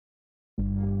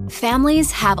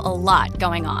Families have a lot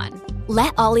going on.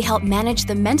 Let Ollie help manage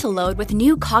the mental load with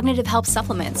new cognitive help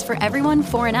supplements for everyone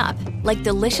 4 and up, like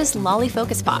delicious Lolly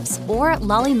Focus Pops or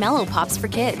Lolly Mellow Pops for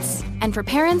kids. And for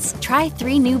parents, try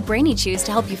 3 new Brainy Chews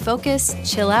to help you focus,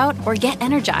 chill out, or get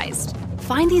energized.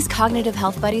 Find these cognitive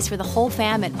health buddies for the whole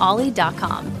fam at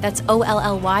ollie.com. That's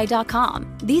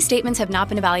OLLY.com. These statements have not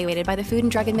been evaluated by the Food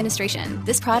and Drug Administration.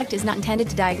 This product is not intended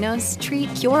to diagnose,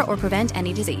 treat, cure, or prevent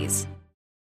any disease.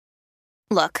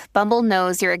 Look, Bumble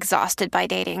knows you're exhausted by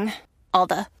dating. All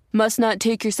the, must not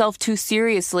take yourself too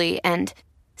seriously, and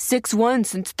 6'1"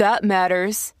 since that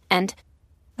matters, and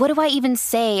what do I even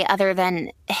say other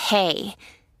than, hey?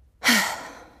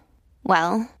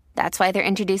 Well, that's why they're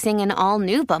introducing an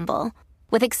all-new Bumble,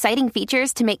 with exciting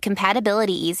features to make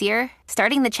compatibility easier,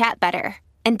 starting the chat better,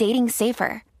 and dating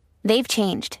safer. They've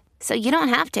changed, so you don't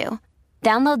have to.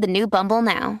 Download the new Bumble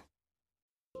now.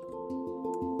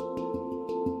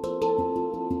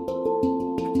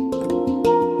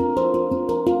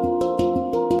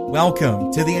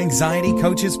 Welcome to the Anxiety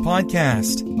Coaches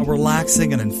Podcast, a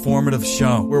relaxing and informative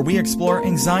show where we explore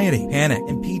anxiety, panic,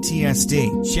 and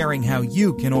PTSD, sharing how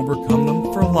you can overcome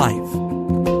them for life.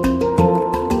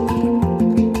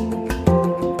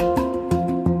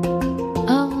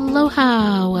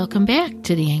 Aloha! Welcome back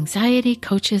to the Anxiety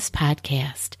Coaches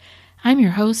Podcast. I'm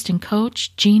your host and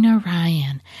coach, Gina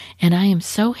Ryan, and I am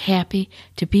so happy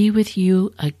to be with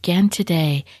you again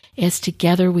today as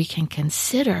together we can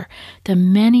consider the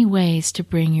many ways to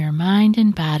bring your mind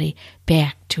and body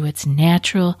back to its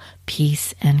natural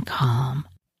peace and calm.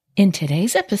 In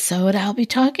today's episode, I'll be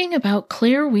talking about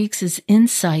Claire Weeks'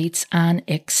 insights on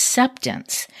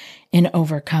acceptance in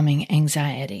overcoming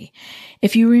anxiety.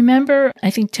 If you remember, I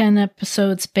think 10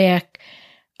 episodes back,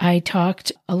 I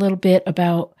talked a little bit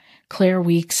about Claire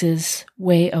Weeks'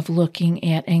 way of looking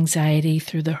at anxiety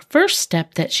through the first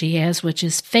step that she has, which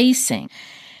is facing.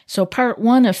 So part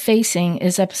 1 of facing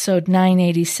is episode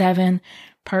 987.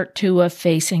 Part 2 of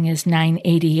facing is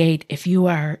 988 if you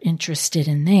are interested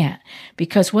in that.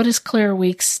 Because what does Claire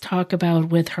Weeks talk about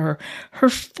with her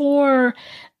 4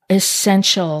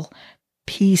 essential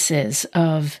pieces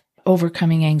of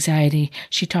overcoming anxiety?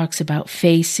 She talks about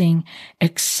facing,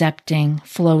 accepting,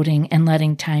 floating, and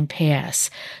letting time pass.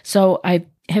 So I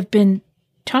have been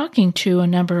talking to a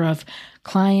number of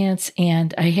clients,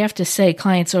 and I have to say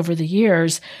clients over the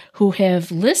years who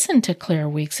have listened to Claire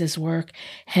Weeks' work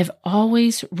have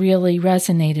always really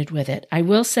resonated with it. I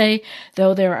will say,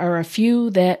 though, there are a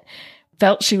few that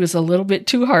felt she was a little bit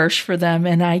too harsh for them,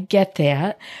 and I get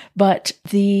that, but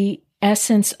the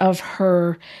essence of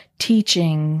her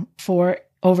teaching for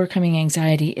overcoming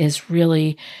anxiety is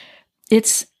really,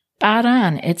 it's spot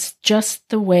on. It's just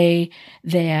the way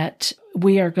that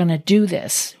we are going to do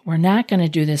this. We're not going to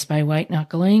do this by white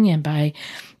knuckling and by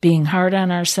being hard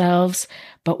on ourselves,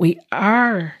 but we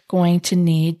are going to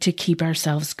need to keep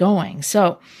ourselves going.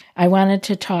 So I wanted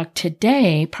to talk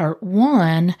today, part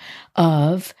 1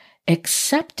 of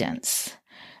acceptance.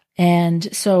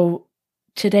 And so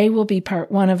today will be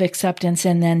part 1 of acceptance,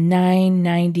 and then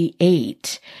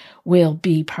 998 will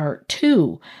be part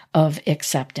 2 of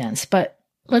acceptance. But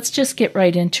let's just get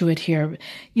right into it here.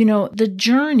 You know, the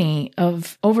journey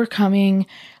of overcoming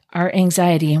our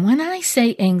anxiety. And when I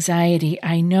say anxiety,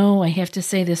 I know I have to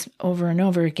say this over and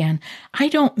over again. I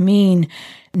don't mean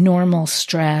normal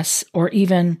stress or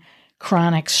even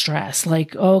chronic stress.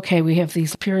 Like, okay, we have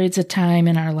these periods of time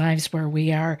in our lives where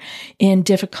we are in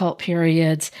difficult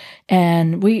periods,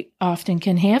 and we often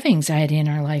can have anxiety in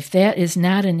our life. That is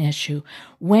not an issue.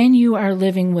 When you are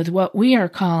living with what we are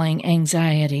calling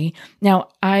anxiety, now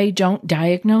I don't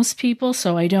diagnose people,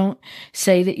 so I don't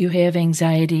say that you have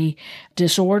anxiety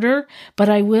disorder, but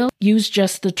I will use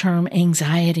just the term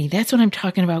anxiety. That's what I'm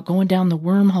talking about, going down the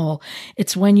wormhole.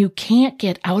 It's when you can't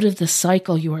get out of the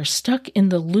cycle. You are stuck in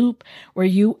the loop where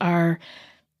you are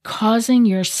causing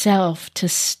yourself to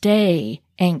stay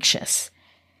anxious.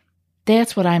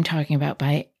 That's what I'm talking about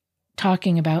by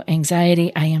talking about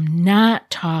anxiety. I am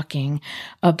not talking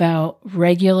about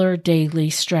regular daily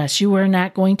stress. You are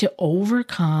not going to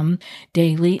overcome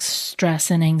daily stress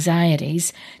and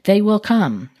anxieties. They will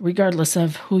come regardless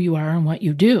of who you are and what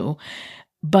you do.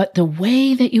 But the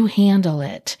way that you handle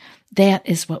it, that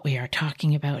is what we are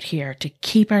talking about here, to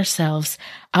keep ourselves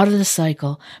out of the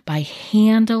cycle by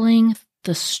handling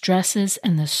the stresses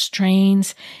and the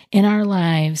strains in our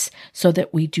lives so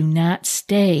that we do not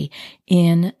stay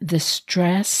in the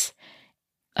stress,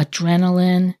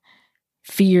 adrenaline,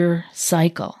 fear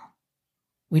cycle.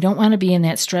 We don't want to be in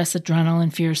that stress,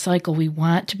 adrenaline, fear cycle. We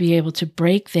want to be able to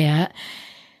break that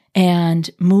and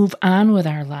move on with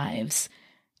our lives.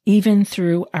 even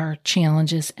through our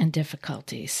challenges and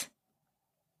difficulties.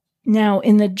 Now,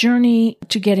 in the journey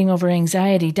to getting over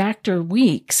anxiety, Dr.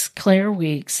 Weeks, Claire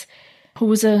Weeks, who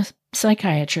was a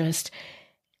psychiatrist,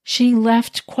 she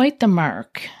left quite the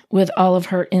mark with all of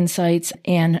her insights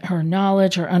and her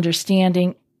knowledge, her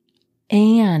understanding,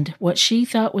 and what she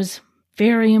thought was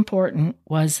very important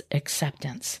was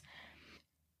acceptance.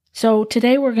 So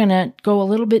today we're going to go a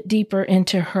little bit deeper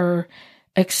into her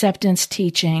acceptance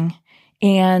teaching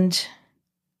and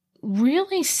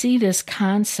really see this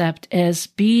concept as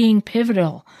being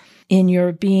pivotal in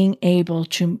your being able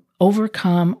to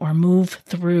overcome or move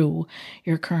through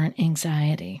your current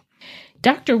anxiety.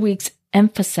 Dr. Weeks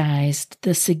emphasized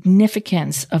the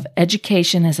significance of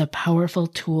education as a powerful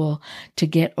tool to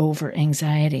get over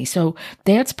anxiety. So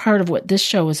that's part of what this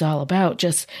show is all about,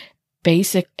 just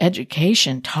basic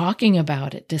education, talking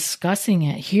about it, discussing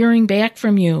it, hearing back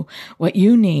from you what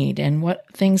you need and what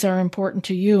things are important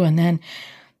to you, and then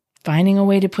finding a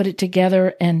way to put it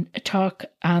together and talk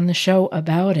on the show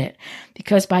about it.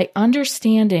 Because by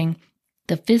understanding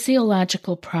the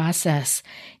physiological process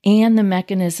and the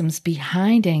mechanisms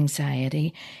behind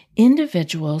anxiety,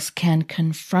 individuals can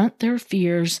confront their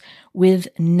fears with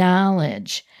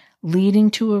knowledge, leading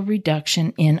to a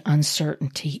reduction in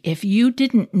uncertainty. If you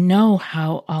didn't know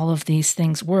how all of these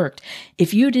things worked,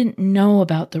 if you didn't know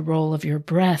about the role of your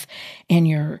breath and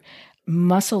your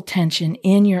muscle tension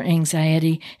in your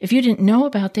anxiety, if you didn't know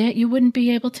about that, you wouldn't be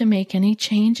able to make any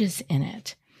changes in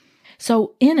it.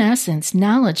 So in essence,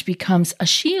 knowledge becomes a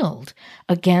shield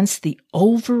against the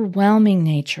overwhelming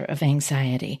nature of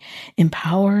anxiety,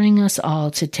 empowering us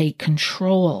all to take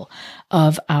control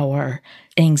of our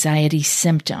anxiety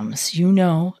symptoms. You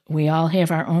know, we all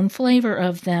have our own flavor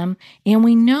of them, and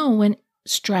we know when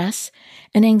stress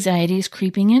and anxiety is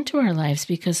creeping into our lives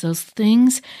because those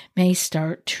things may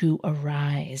start to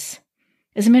arise.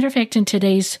 As a matter of fact, in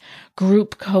today's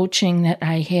group coaching that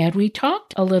I had, we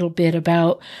talked a little bit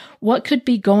about what could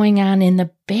be going on in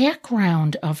the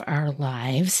background of our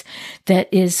lives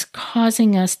that is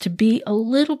causing us to be a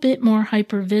little bit more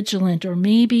hypervigilant or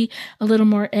maybe a little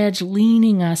more edge,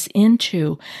 leaning us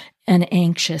into an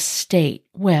anxious state.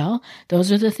 Well,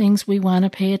 those are the things we want to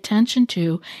pay attention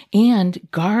to and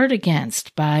guard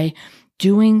against by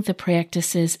doing the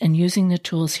practices and using the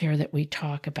tools here that we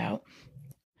talk about.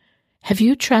 Have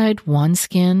you tried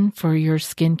OneSkin for your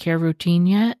skincare routine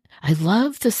yet? I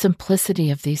love the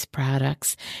simplicity of these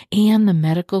products and the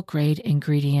medical-grade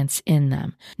ingredients in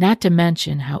them, not to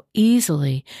mention how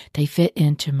easily they fit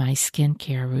into my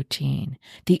skincare routine.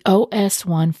 The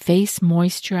OS1 Face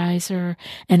Moisturizer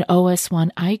and OS1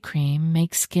 Eye Cream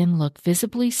make skin look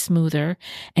visibly smoother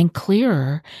and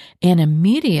clearer and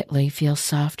immediately feel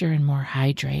softer and more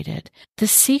hydrated. The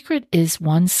secret is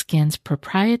OneSkin's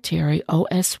proprietary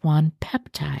OS1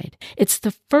 peptide. It's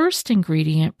the first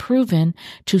ingredient proven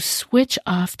to switch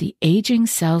off the aging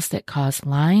cells that cause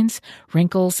lines,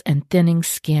 wrinkles, and thinning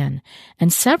skin,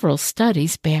 and several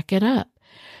studies back it up.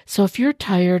 So if you're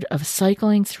tired of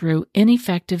cycling through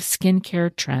ineffective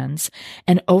skincare trends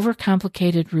and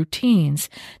overcomplicated routines,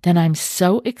 then I'm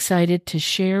so excited to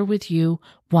share with you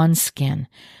OneSkin,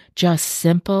 just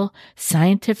simple,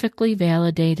 scientifically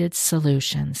validated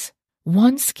solutions.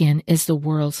 OneSkin is the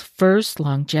world's first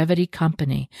longevity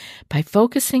company. By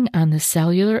focusing on the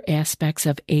cellular aspects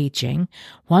of aging,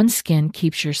 OneSkin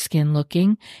keeps your skin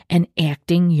looking and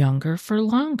acting younger for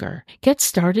longer. Get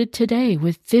started today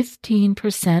with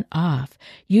 15% off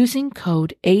using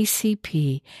code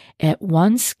ACP at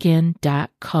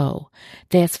oneskin.co.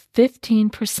 That's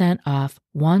 15% off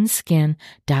oneskin.co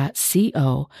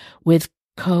with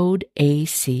code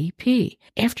ACP.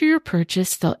 After your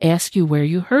purchase, they'll ask you where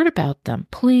you heard about them.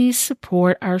 Please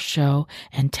support our show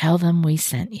and tell them we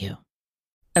sent you.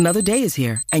 Another day is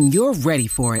here, and you're ready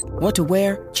for it. What to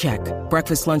wear? Check.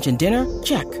 Breakfast, lunch, and dinner?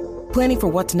 Check. Planning for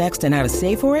what's next and how to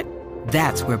save for it?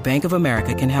 That's where Bank of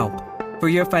America can help. For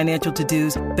your financial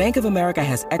to-dos, Bank of America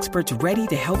has experts ready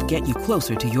to help get you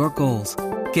closer to your goals.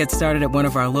 Get started at one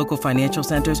of our local financial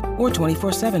centers or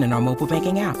 24/7 in our mobile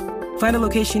banking app. Find a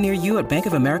location near you at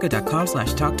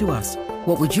bankofamerica.com/talktous.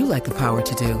 What would you like the power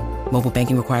to do? Mobile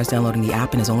banking requires downloading the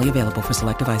app and is only available for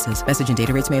select devices. Message and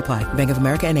data rates may apply. Bank of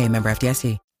America N.A., member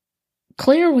FDIC.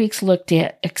 Claire Weeks looked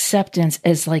at acceptance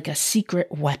as like a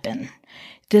secret weapon.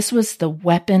 This was the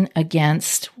weapon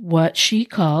against what she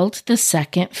called the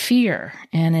second fear,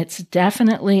 and it's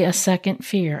definitely a second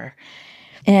fear.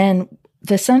 And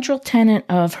the central tenet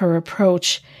of her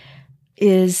approach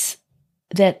is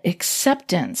that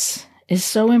acceptance is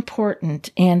so important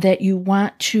and that you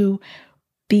want to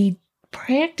be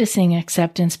practicing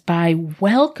acceptance by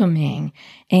welcoming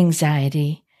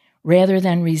anxiety rather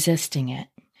than resisting it.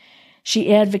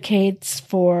 She advocates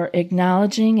for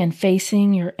acknowledging and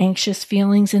facing your anxious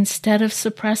feelings instead of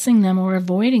suppressing them or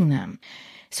avoiding them.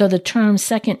 So the term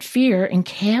second fear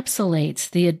encapsulates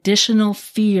the additional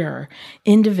fear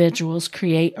individuals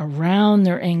create around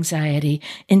their anxiety,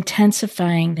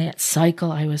 intensifying that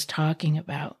cycle I was talking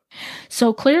about.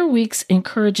 So Claire Weekes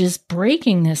encourages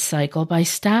breaking this cycle by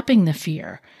stopping the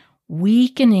fear,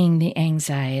 weakening the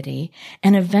anxiety,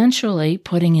 and eventually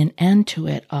putting an end to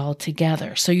it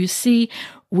altogether. So you see,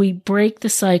 we break the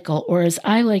cycle, or as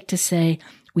I like to say,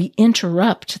 we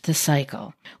interrupt the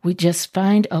cycle. We just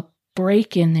find a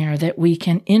break in there that we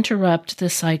can interrupt the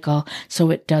cycle so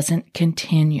it doesn't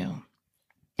continue.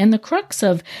 And the crux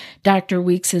of Dr.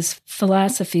 Weekes'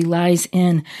 philosophy lies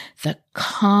in the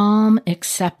calm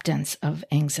acceptance of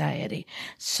anxiety.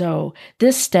 So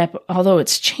this step, although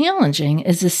it's challenging,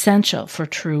 is essential for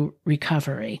true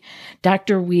recovery.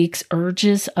 Dr. Weekes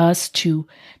urges us to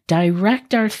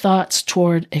direct our thoughts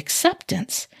toward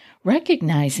acceptance,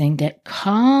 recognizing that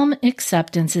calm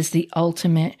acceptance is the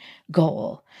ultimate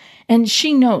goal. And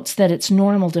she notes that it's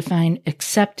normal to find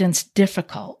acceptance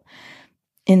difficult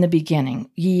in the beginning.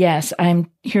 Yes,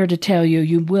 I'm here to tell you,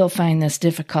 you will find this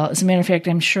difficult. As a matter of fact,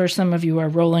 I'm sure some of you are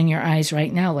rolling your eyes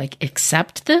right now, like,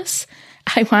 accept this?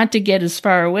 I want to get as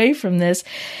far away from this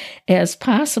as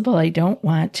possible. I don't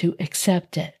want to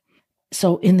accept it.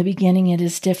 So in the beginning, it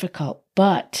is difficult,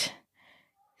 but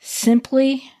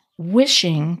simply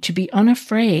wishing to be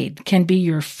unafraid can be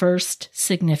your first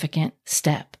significant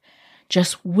step.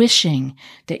 Just wishing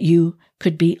that you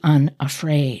could be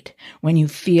unafraid when you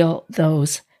feel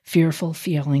those fearful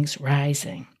feelings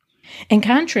rising. And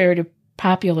contrary to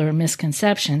popular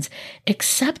misconceptions,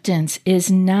 acceptance is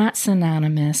not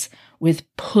synonymous with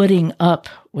putting up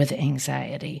with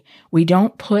anxiety. We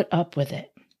don't put up with it.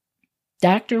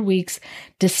 Dr. Weekes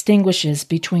distinguishes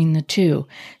between the two,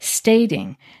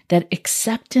 stating that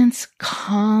acceptance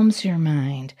calms your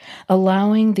mind,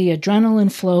 allowing the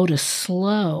adrenaline flow to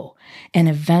slow and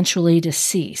eventually to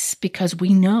cease, because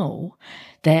we know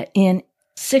that in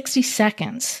 60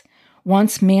 seconds,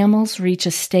 once mammals reach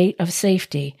a state of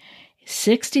safety,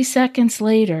 60 seconds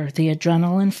later, the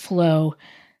adrenaline flow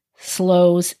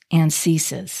slows and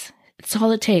ceases. It's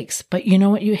all it takes. But you know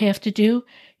what you have to do?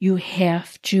 You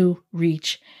have to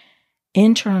reach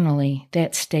internally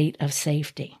that state of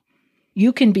safety.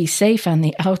 You can be safe on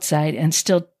the outside and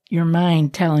still your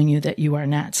mind telling you that you are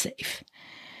not safe.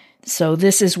 So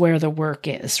this is where the work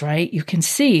is, right? You can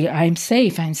see I'm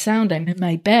safe, I'm sound, I'm in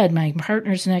my bed, my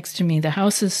partner's next to me, the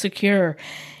house is secure,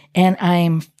 and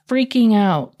I'm freaking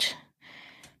out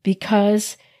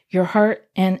because your heart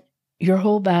and your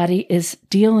whole body is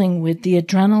dealing with the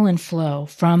adrenaline flow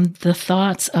from the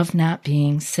thoughts of not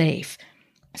being safe.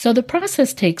 So the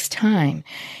process takes time,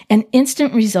 and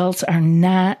instant results are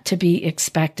not to be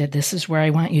expected. This is where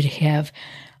I want you to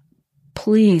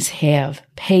please have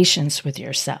patience with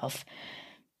yourself.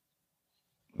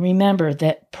 Remember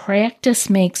that practice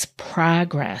makes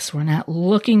progress. We're not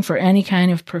looking for any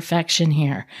kind of perfection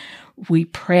here. We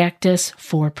practice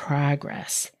for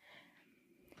progress.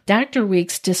 Dr.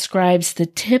 Weekes describes the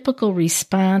typical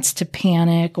response to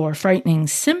panic or frightening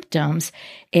symptoms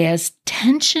as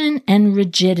tension and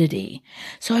rigidity.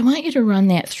 So I want you to run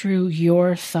that through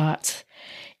your thoughts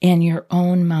and your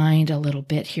own mind a little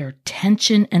bit here.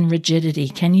 Tension and rigidity.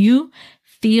 Can you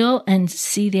feel and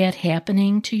see that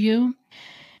happening to you?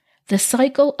 The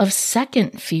cycle of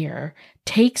second fear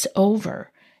takes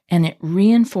over and it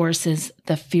reinforces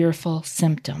the fearful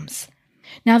symptoms.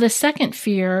 Now, the second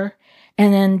fear,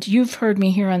 and then you've heard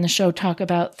me here on the show talk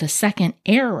about the second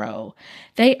arrow.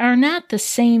 They are not the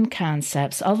same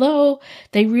concepts, although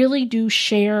they really do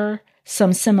share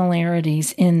some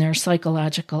similarities in their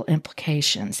psychological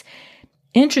implications.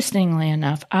 Interestingly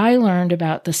enough, I learned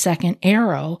about the second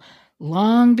arrow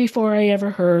long before I ever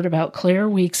heard about Claire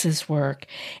Weekes' work,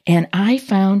 and I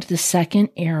found the second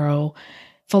arrow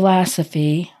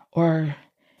philosophy or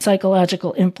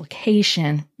psychological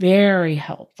implication very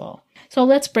helpful. So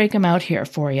let's break them out here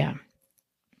for you.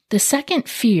 The second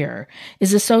fear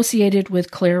is associated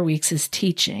with Claire Weekes'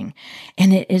 teaching,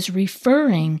 and it is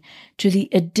referring to the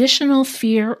additional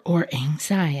fear or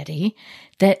anxiety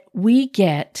that we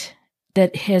get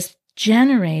that has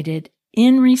generated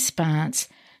in response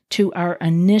to our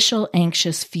initial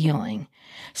anxious feeling.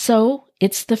 So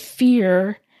it's the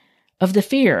fear of the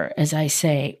fear, as I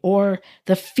say, or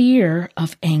the fear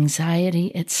of anxiety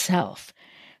itself,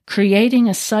 creating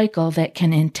a cycle that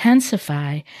can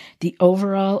intensify the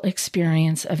overall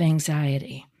experience of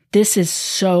anxiety. This is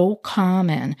so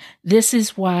common. This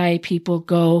is why people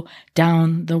go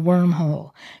down the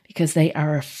wormhole, because they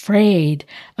are afraid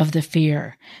of the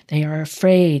fear. They are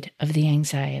afraid of the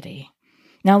anxiety.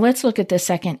 Now let's look at the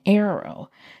second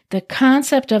arrow. The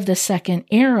concept of the second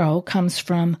arrow comes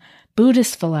from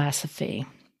Buddhist philosophy,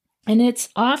 and it's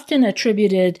often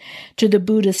attributed to the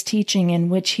Buddhist teaching in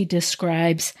which he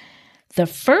describes the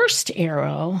first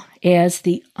arrow as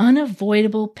the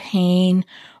unavoidable pain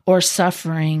or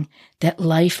suffering that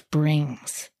life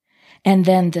brings, and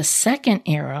then the second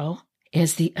arrow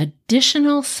as the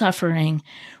additional suffering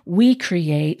we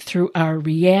create through our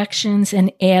reactions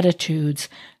and attitudes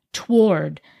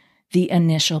toward the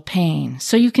initial pain.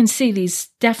 So you can see these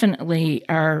definitely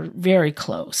are very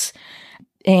close.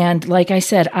 And like I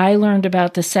said, I learned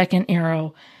about the second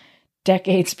arrow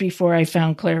decades before I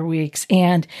found Claire Weekes,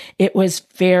 and it was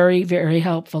very, very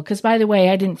helpful. Because, by the way,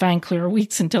 I didn't find Claire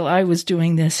Weekes until I was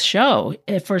doing this show.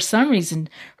 For some reason,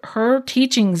 her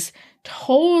teachings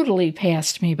totally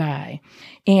passed me by.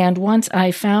 And once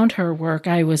I found her work,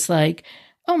 I was like,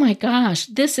 oh my gosh,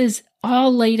 this is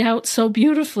all laid out so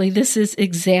beautifully. This is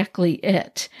exactly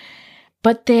it.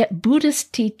 But that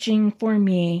Buddhist teaching for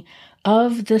me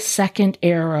of the second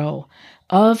arrow,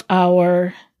 of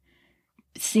our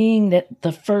seeing that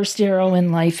the first arrow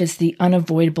in life is the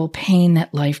unavoidable pain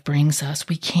that life brings us.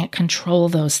 We can't control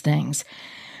those things,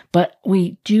 but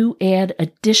we do add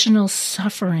additional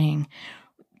suffering,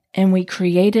 and we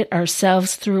create it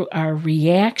ourselves through our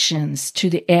reactions to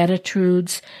the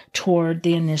attitudes toward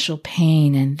the initial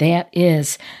pain. And that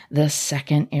is the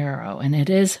second arrow. And it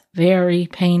is very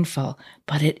painful,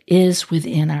 but it is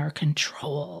within our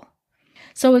control.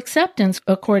 So acceptance,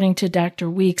 according to Dr.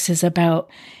 Weekes, is about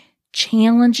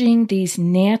challenging these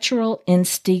natural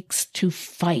instincts to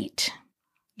fight.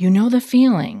 You know the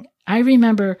feeling. I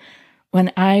remember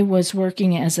when I was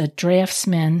working as a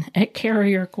draftsman at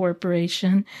Carrier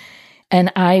Corporation,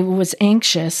 and I was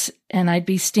anxious, and I'd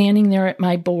be standing there at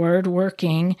my board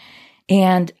working,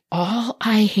 and all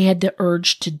I had the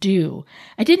urge to do,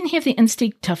 I didn't have the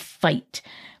instinct to fight,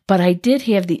 but I did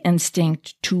have the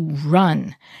instinct to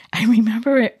run. I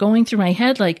remember it going through my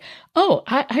head like, oh,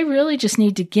 I really just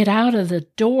need to get out of the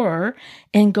door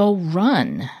and go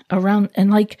run around. And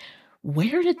like,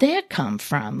 where did that come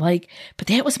from? But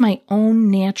that was my own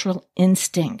natural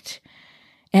instinct.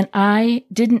 And I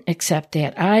didn't accept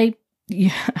that. I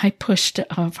pushed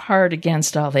hard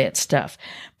against all that stuff.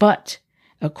 But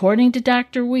according to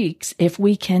Dr. Weekes, if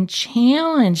we can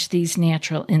challenge these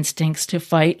natural instincts to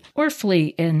fight or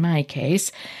flee, in my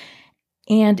case,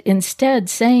 and instead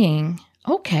saying,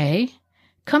 okay,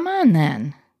 come on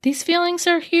then, these feelings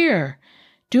are here,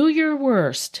 do your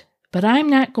worst, but I'm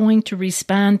not going to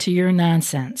respond to your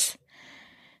nonsense.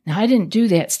 Now, I didn't do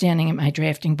that standing at my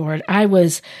drafting board. I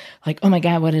was like, oh my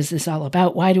God, what is this all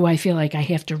about? Why do I feel like I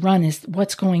have to run?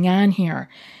 What's going on here?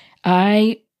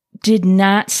 I did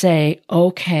not say,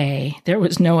 okay, there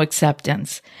was no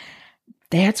acceptance.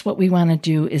 That's what we want to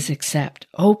do, is accept.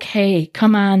 Okay,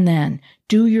 come on then,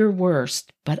 do your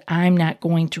worst, but I'm not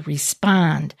going to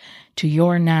respond to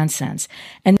your nonsense.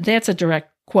 And that's a direct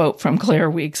quote from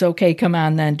Claire Weekes. Okay, come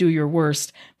on then, do your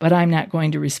worst, but I'm not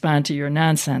going to respond to your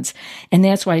nonsense. And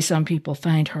that's why some people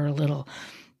find her a little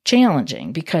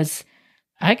challenging, because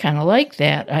I kind of like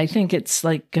that. I think it's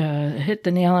like hit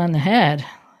the nail on the head.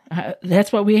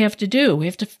 That's what we have to do. We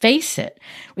have to face it.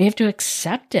 We have to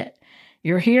accept it.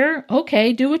 You're here?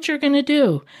 Okay, do what you're going to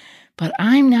do. But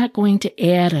I'm not going to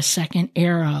add a second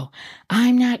arrow.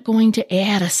 I'm not going to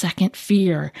add a second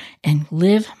fear and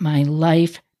live my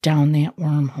life down that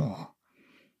wormhole.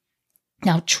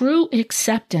 Now, true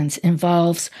acceptance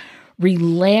involves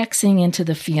relaxing into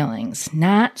the feelings,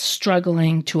 not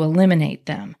struggling to eliminate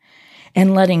them,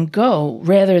 and letting go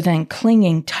rather than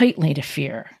clinging tightly to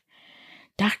fear.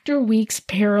 Dr. Weekes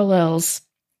parallels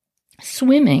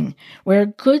swimming, where a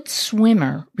good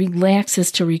swimmer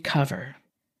relaxes to recover,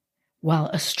 while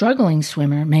a struggling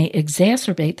swimmer may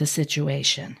exacerbate the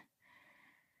situation.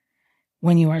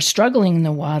 When you are struggling in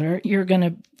the water, you're going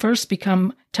to first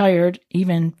become tired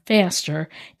even faster,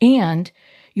 and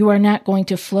you are not going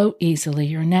to float easily.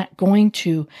 You're not going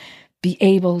to be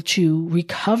able to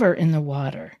recover in the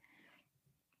water.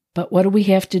 But what do we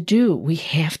have to do? We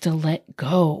have to let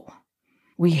go.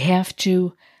 We have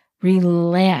to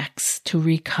relax to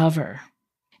recover.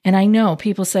 And I know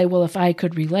people say, well, if I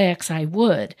could relax, I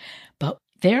would. But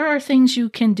there are things you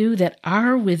can do that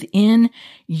are within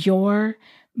your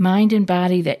mind and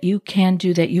body that you can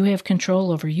do, that you have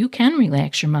control over. You can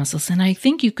relax your muscles. And I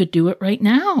think you could do it right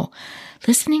now.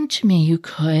 Listening to me, you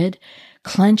could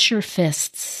clench your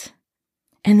fists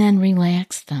and then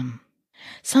relax them.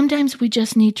 Sometimes we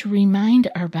just need to remind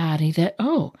our body that,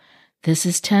 oh, this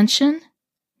is tension,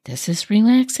 this is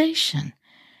relaxation.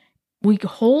 We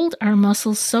hold our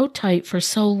muscles so tight for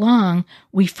so long,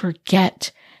 we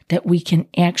forget that we can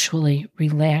actually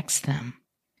relax them.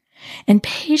 And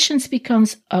patience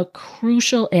becomes a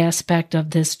crucial aspect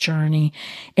of this journey,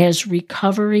 as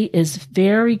recovery is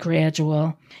very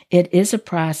gradual, it is a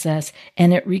process,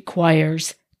 and it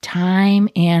requires time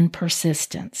and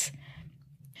persistence.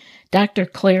 Dr.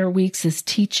 Claire Weeks'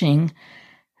 teaching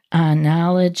on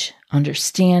knowledge,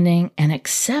 understanding, and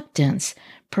acceptance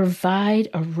provide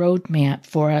a roadmap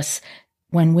for us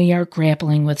when we are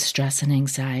grappling with stress and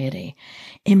anxiety.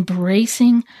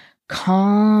 Embracing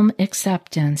calm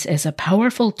acceptance as a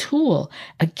powerful tool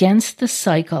against the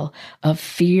cycle of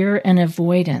fear and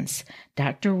avoidance,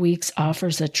 Dr. Weeks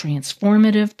offers a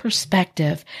transformative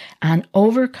perspective on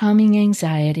overcoming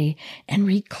anxiety and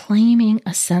reclaiming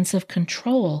a sense of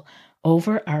control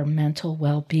over our mental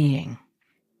well-being.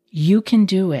 You can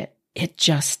do it. It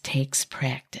just takes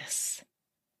practice.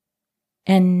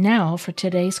 And now for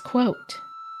today's quote.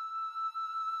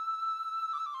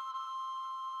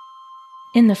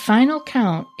 In the final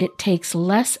count, it takes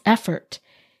less effort,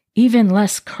 even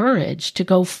less courage, to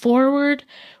go forward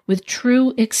with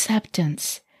true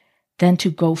acceptance than to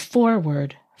go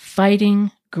forward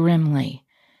fighting grimly.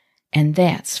 And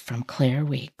that's from Claire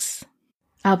Weeks.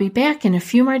 I'll be back in a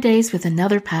few more days with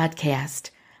another podcast.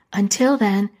 Until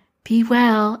then, be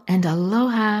well and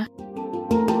aloha.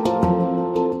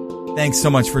 Thanks so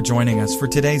much for joining us for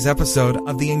today's episode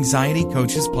of the Anxiety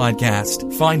Coaches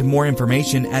Podcast. Find more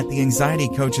information at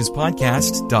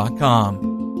theanxietycoachespodcast.com.